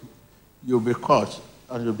 you'll be caught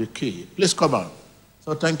and you'll be killed. Please come out.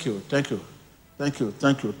 So thank you.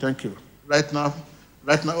 Right now,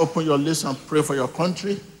 open your lips and pray for your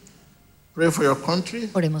country. Pray for your country.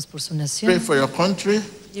 Oremos por su nación. Pray for your country.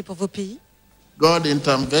 Priez pour vos pays. God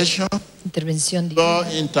intervention. Intervención God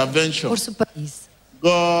divina intervention. por su país.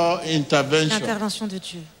 God intervention. L'intervention de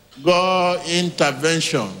Dieu. God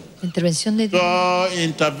intervention. Intervención de Dios. God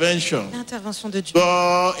intervention. L'intervention de Dieu.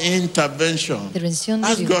 God intervention. Intervención de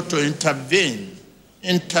Ask Dios. God to intervene.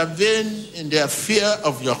 Intervene in the affair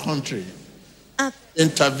of your country.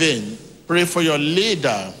 intervene. Pray for your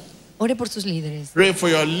leader. Ore por sus líderes. Pray for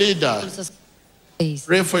your leader. Por sus países.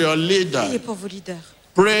 Pray for your leader. Priez pour vos leaders.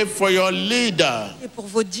 Pray for your leader. Et pour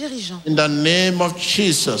vos dirigeants. In the name of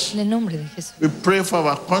Jesus. En el nombre de Jesús. We pray for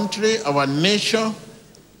our country, our nation.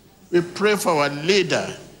 We pray for our leader.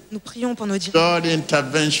 Nous prions pour nos dirigeants. God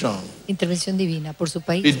intervention. Intervención divina por su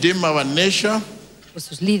país, Redeem our nation. por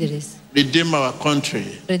sus líderes. Redeem our country.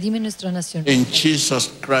 Redime nuestra nación. In Jesus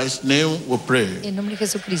Christ's name we pray. En nombre de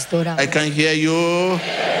Jesucristo oramos. I can hear you.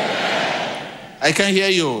 I can hear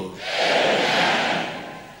you.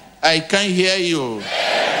 I can hear you.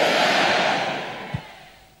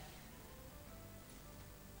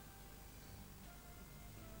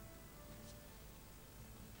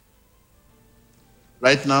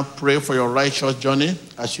 Right now, pray for your righteous journey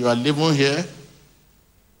as you are living here.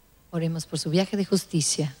 Oremos por su viaje de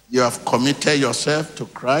justicia. You have committed yourself to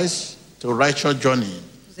Christ, to righteous journey.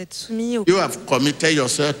 Vous êtes soumis au... You have committed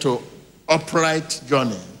yourself to upright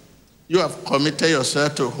journey. You have committed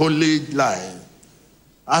yourself to holy life.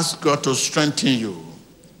 Ask God to strengthen you.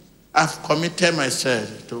 I've committed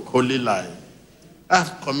myself to holy life.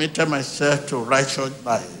 I've committed myself to righteous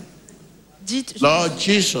life. Dites, Lord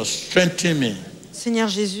Jesus, strengthen me. Seigneur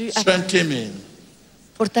Jésus, Strengthen me.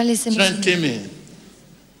 Fortaléceme, Strengthen Señor. me.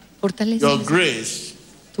 Fortaléceme, Your Señor. grace.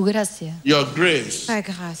 Tu gracia. Your grace. ta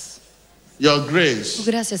grâce, Your Tu grace.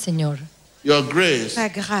 gracia, Señor. Your grace. ta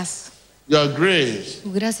grâce, Your grace. Tu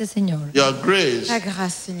gracia, Señor. Your grace. ta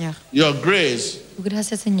grâce, Seigneur. Your grace. Tu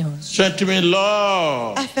gracia, Señor. Strengthen me,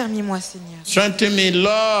 Lord. Affermis-moi, Seigneur. Strengthen me,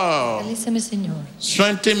 Lord. Fortaléceme, Señor.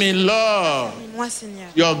 Strengthen me, Lord. Affermis-moi, Seigneur.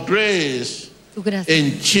 Your grace. Tu gracia.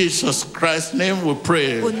 In Jesus Christ's name we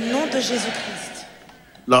pray. Au nom de Jésus-Christ.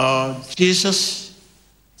 Lord Jesus,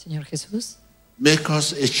 Señor Jesús, make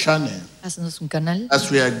us a channel haznos un canal as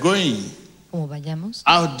we are going como vayamos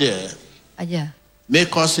out there. allá.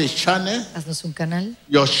 Make us a channel, Haznos un canal,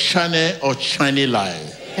 your channel of shining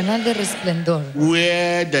light. canal de resplendor,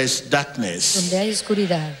 Where there is darkness, donde hay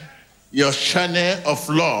oscuridad. your channel of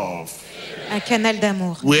love. Un canal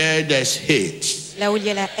d'amour. Where there is hate, Là où il y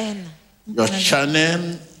a la haine. your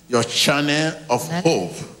channel of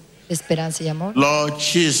hope. Esperanza y amor. Lord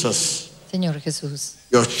Jesus, Señor Jesús,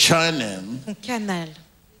 your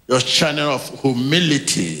channel of tu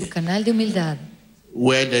humility. canal de humildad,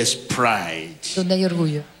 Where there is pride, donde hay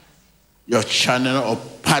orgullo. your channel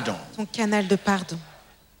of pardon. Ton canal de pardon.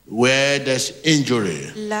 Where there's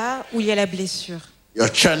injury, Là où il y a la blessure. your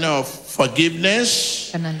channel of forgiveness.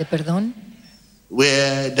 Canal de perdón,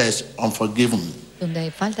 Where there's unforgiveness. donde hay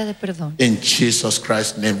falta de perdón. In Jesus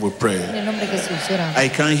Christ's name we En pray. el nombre de Jesús oramos. I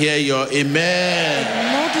can hear your amen. Au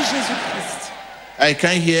nom de Jésus-Christ. I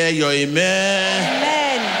can hear your amen.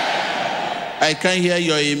 Amen. I can hear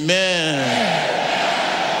your amen.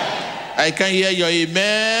 I can hear your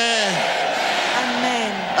amen.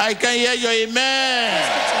 Amen. I can hear your amen.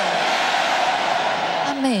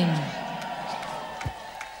 Amén.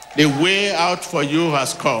 The way out for you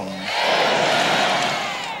has come.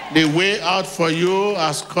 The way out for you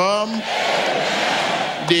has come.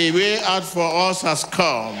 The way out for us has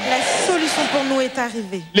come. La solution pour nous est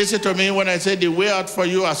arrivée. Listen to me when I say the way out for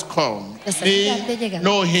you has come. La salida ha llegado.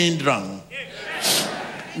 No hindrance.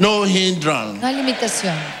 No hindrance. No hay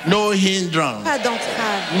limitación. No hindrance. Pas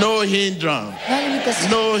d'entrave. No hindrance. No hay limitación.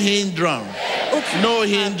 No hindrance. Aucune No entrave.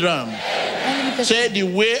 hindrance. No hay limitación. Say the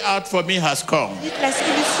way out for me has come. Dites, la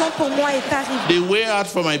solution pour moi est arrivée. The way out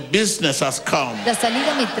for my business has come. La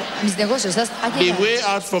salida a mis negocios ha The llegado. way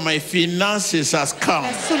out for my finances has come.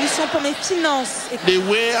 La solution pour mes finances est The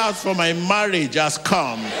way out for my marriage has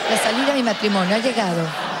come. La salida a mi matrimonio ha llegado.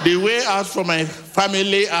 The way out for my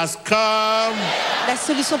family has come. La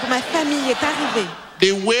solution pour ma famille est arrivée.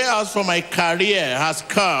 The way out for my career has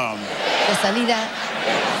come. La salida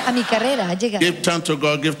a mi carrera ha llegado. Give thanks to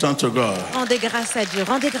God, give thanks to God. Rendez grâce à Dieu.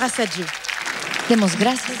 Rendez grâce à Dieu. Demos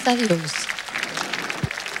gracias a Dios.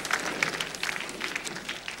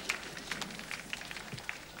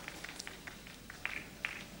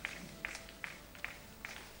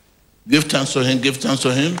 Give thanks to Him, give thanks to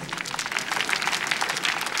Him.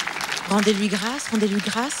 Rendez-lui grâce. Rendez-lui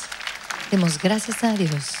grâce. Demos gracias a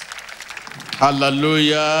Dios.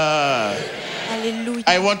 Hallelujah. Alléluia.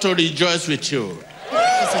 I want to rejoice with you.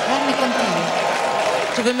 Regocijarme contigo.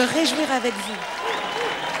 Je veux me réjouir avec vous.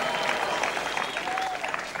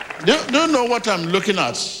 Do you know what I'm looking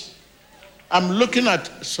at? I'm looking at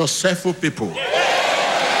successful people.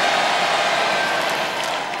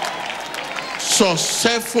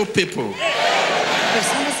 Successful people.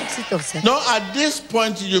 Personas exitosas. Now, at this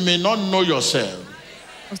point, you may not know yourself.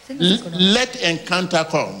 Usted no se conoce. Let encounter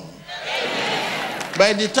come.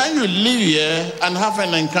 By the time you leave here and have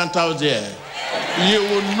an encounter out there, you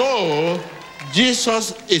will know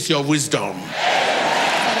Jesus is your wisdom.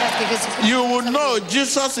 You will know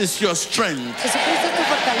Jesus is your strength.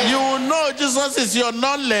 You will know Jesus is your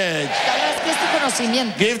knowledge.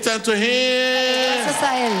 Give thanks to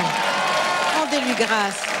Him. Rendez-lui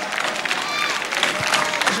grâce.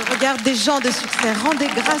 Je regarde des gens de succès. Rendez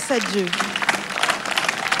grâce à Dieu.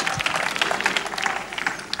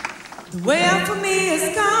 The way out for me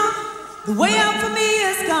is gone. The way out for me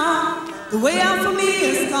is gone. The way out for me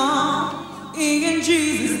is gone. In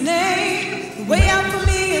Jesus' name. The way out for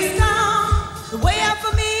me is gone. The way out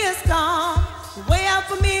for me is gone. The way out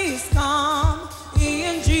for me is gone.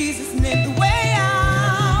 In Jesus' name. The way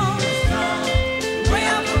out. The way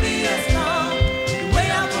out for me is gone. The way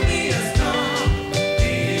out for me is gone.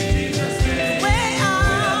 In Jesus' name. The way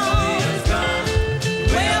out.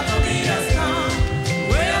 The way out for me is gone.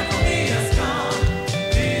 The way out for me is gone.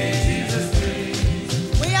 In Jesus' name.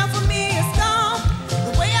 The way out for me is gone.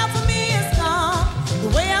 The way out for me is gone. The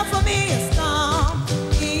way out for me is gone.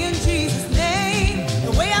 In Jesus' name.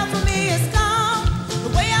 The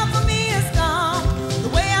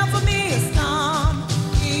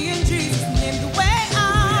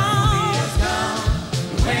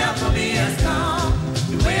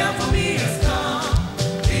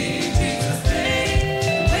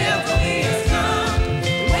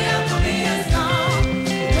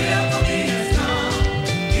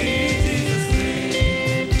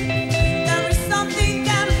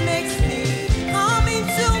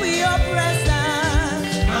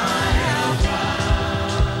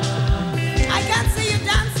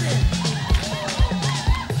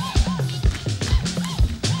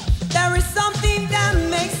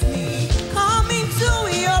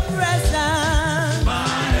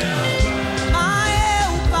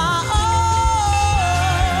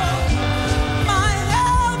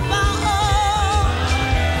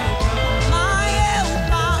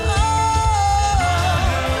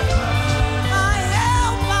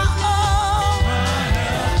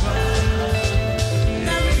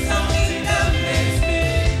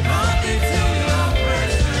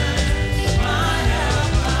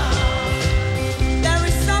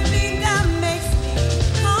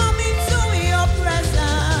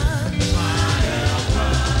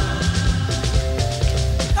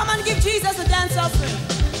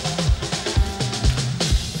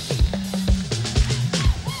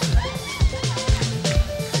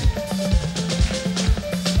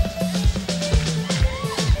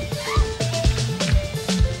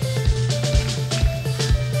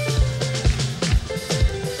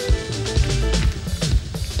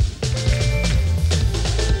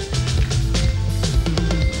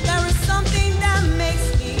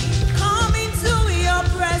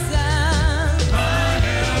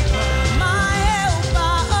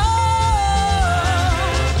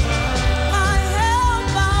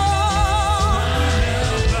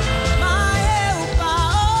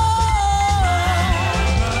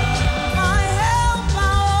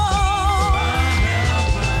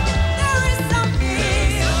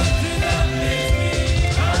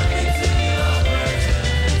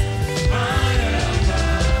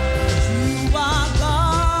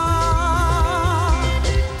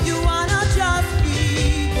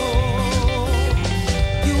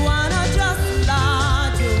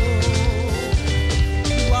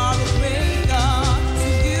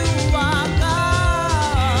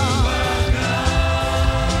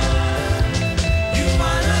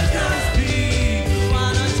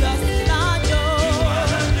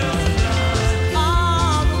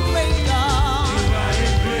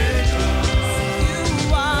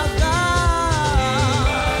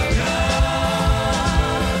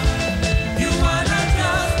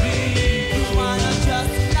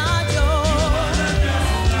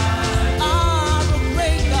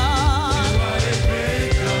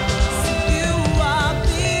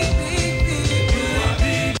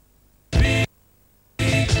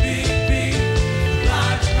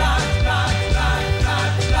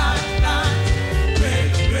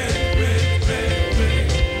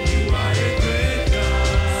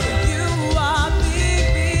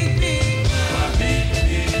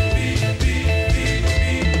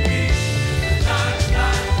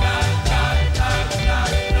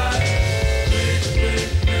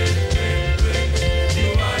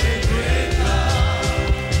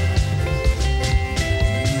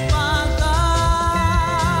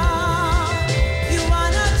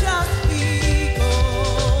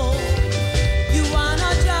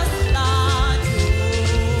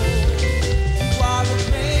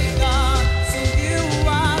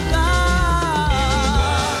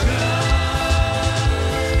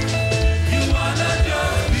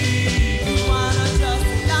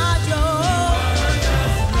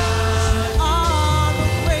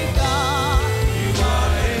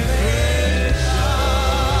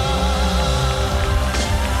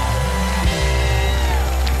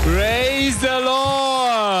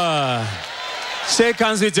Shake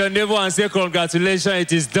hands with your neighbor and say, congratulations,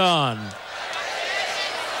 it is done.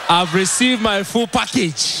 I've received my full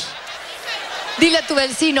package. Dile a tu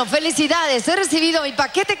vecino, felicidades, he recibido mi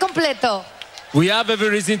paquete completo. We have every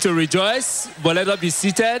reason to rejoice, but let us be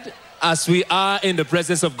seated as we are in the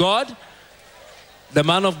presence of God. The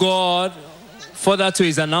man of God, further to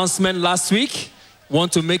his announcement last week,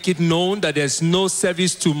 want to make it known that there's no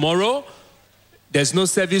service tomorrow. There's no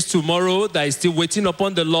service tomorrow that is still waiting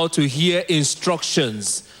upon the Lord to hear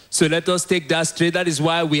instructions. So let us take that straight. That is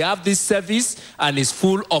why we have this service and it's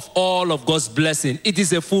full of all of God's blessing. It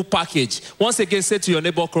is a full package. Once again, say to your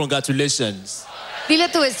neighbor, congratulations. Dile a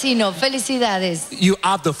tu vecino, felicidades. You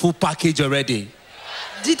have the full package already.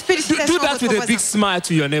 Dites félicitations Do à that votre with a big voisin. smile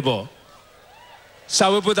to your neighbor.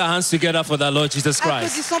 Shall we put our hands together for the Lord Jesus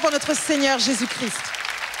Christ? Applaudissons pour notre Seigneur Jésus-Christ.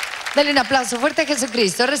 Dale un aplauso fuerte a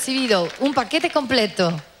Jesucristo. He recibido un paquete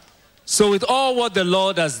completo. So with all what the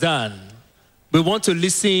Lord has done, we want to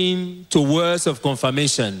listen to words of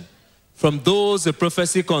confirmation from those the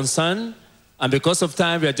prophecy concern. And because of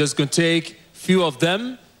time, we are just going to take few of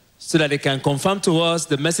them so that they can confirm to us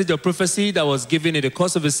the message of prophecy that was given in the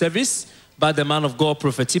course of the service by the man of God,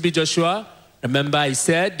 Prophet T.B. Joshua. Remember, he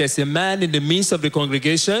said, there's a man in the midst of the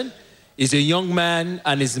congregation. He's a young man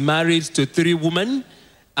and is married to 3 women.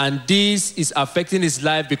 And this is affecting his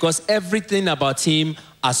life because everything about him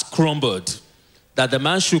has crumbled. That the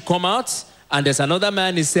man should come out. And there's another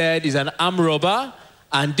man, he said, is an armed robber.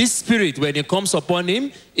 And this spirit, when it comes upon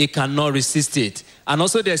him, he cannot resist it. And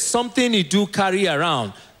also there's something he do carry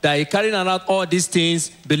around. That he carrying around all these things,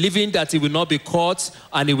 believing that he will not be caught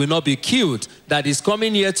and he will not be killed. That his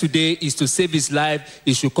coming here today is to save his life.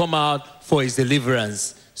 He should come out for his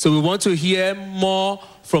deliverance. So we want to hear more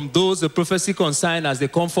from those the prophecy concern as they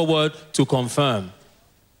come forward to confirm.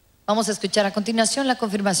 Vamos a escuchar a continuación la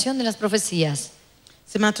confirmación de las profecías.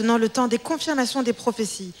 C'est maintenant le temps des confirmations des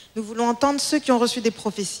prophéties. Nous voulons entendre ceux qui ont reçu des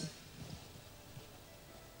prophéties.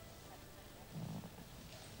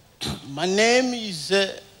 My name is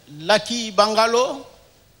Lucky Bangalo.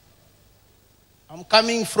 I'm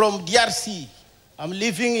coming from DRC. I'm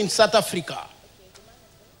living in South Africa.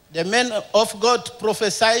 The man of God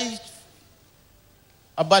prophesied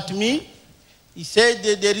about me. He said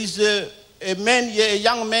that there is a man here, a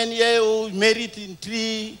young man here who married in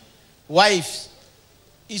 3 wives.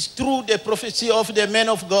 It's true the prophecy of the man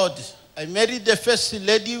of God. I married the first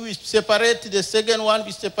lady, we separate, the second one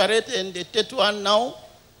we separate, and the third one now.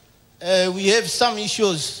 We have some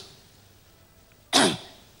issues. I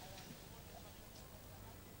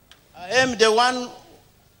am the one,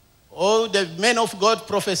 the man of God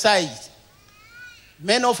prophesied.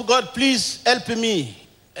 Man of God, please help me.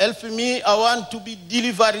 Help me, I want to be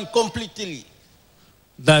delivered completely.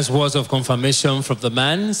 That's words of confirmation from the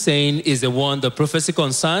man saying is the one the prophecy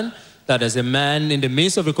concerned, that as a man in the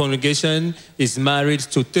midst of the congregation is married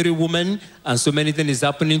to 3 women and so many things is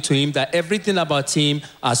happening to him that everything about him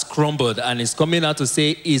has crumbled and is coming out to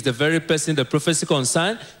say is the very person the prophecy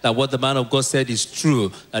concerned, that what the man of God said is true,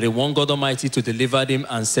 that he wants God Almighty to deliver him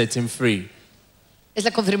and set him free. Es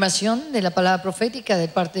la confirmación de la palabra profética de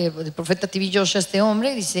parte del profeta T.B. Joshua. Este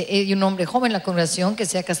hombre dice, hay un hombre joven en la congregación que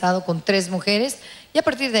se ha casado con 3 mujeres y a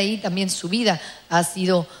partir de ahí también su vida ha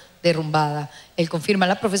sido derrumbada. Él confirma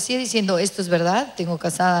la profecía diciendo, esto es verdad,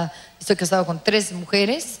 estoy casado con 3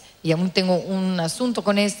 mujeres y aún tengo un asunto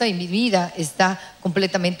con esta y mi vida está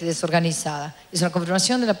completamente desorganizada. Es una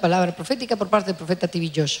confirmación de la palabra profética por parte del profeta T.B.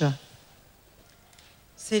 Joshua.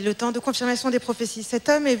 C'est le temps de confirmation des prophéties. Cet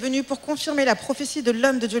homme est venu pour confirmer la prophétie de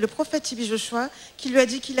l'homme de Dieu, le prophète T.B. Joshua, qui lui a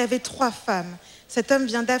dit qu'il avait 3 femmes. Cet homme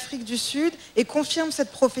vient d'Afrique du Sud et confirme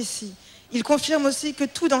cette prophétie. Il confirme aussi que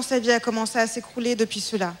tout dans sa vie a commencé à s'écrouler depuis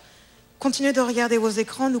cela. Continuez de regarder vos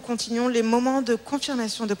écrans, nous continuons les moments de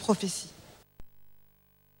confirmation de prophétie.